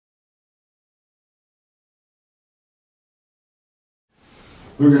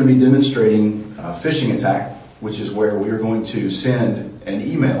we're going to be demonstrating a phishing attack, which is where we are going to send an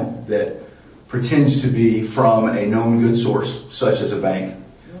email that pretends to be from a known good source, such as a bank,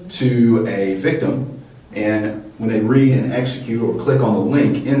 to a victim. And when they read and execute or click on the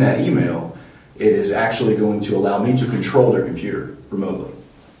link in that email, it is actually going to allow me to control their computer remotely.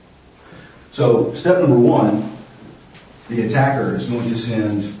 So step number one, the attacker is going to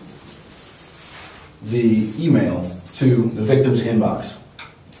send the email to the victim's inbox.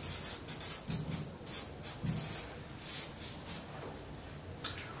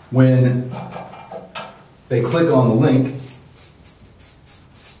 When they click on the link,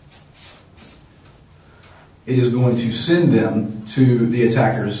 it is going to send them to the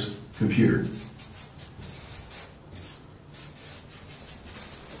attacker's computer.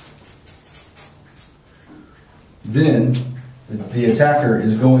 Then the attacker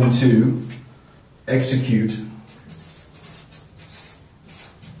is going to execute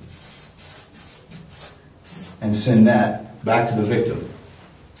and send that back to the victim.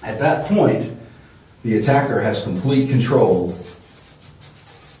 At that point, the attacker has complete control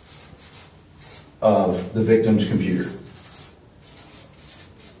of the victim's computer.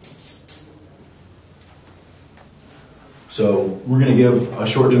 So we're going to give a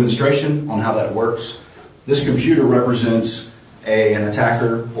short demonstration on how that works. This computer represents an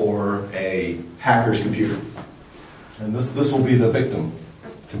attacker or a hacker's computer. And this will be the victim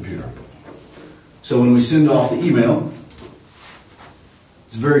computer. So when we send off the email,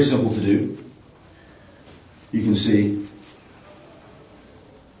 it's very simple to do. You can see.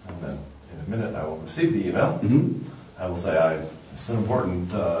 And then in a minute I will receive the email. I will say it's an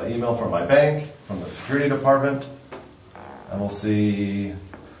important email from my bank, from the security department. I will see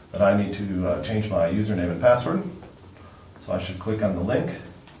that I need to change my username and password. So I should click on the link.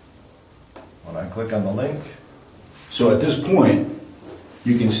 When I click on the link. So at this point,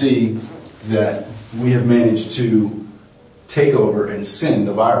 you can see that we have managed to take over and send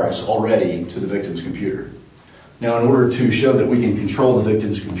the virus already to the victim's computer. Now, in order to show that we can control the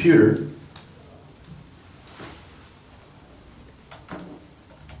victim's computer,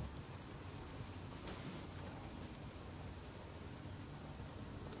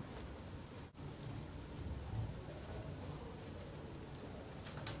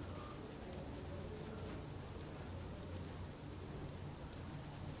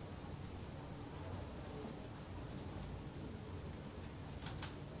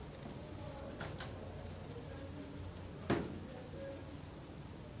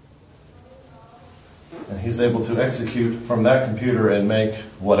 and he's able to execute from that computer and make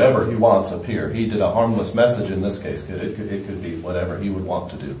whatever he wants appear. He did a harmless message in this case. It could be whatever he would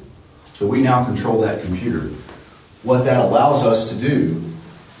want to do. so we now control that computer. What that allows us to do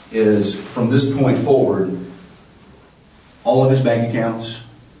is, from this point forward, all of his bank accounts,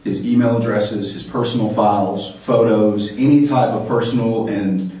 his email addresses, his personal files, photos, any type of personal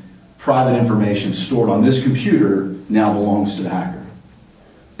and private information stored on this computer now belongs to the hacker.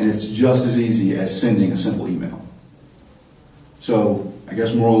 And it's just as easy as sending a simple email. So I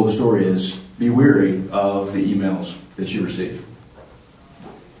guess moral of the story is be wary of the emails that you receive.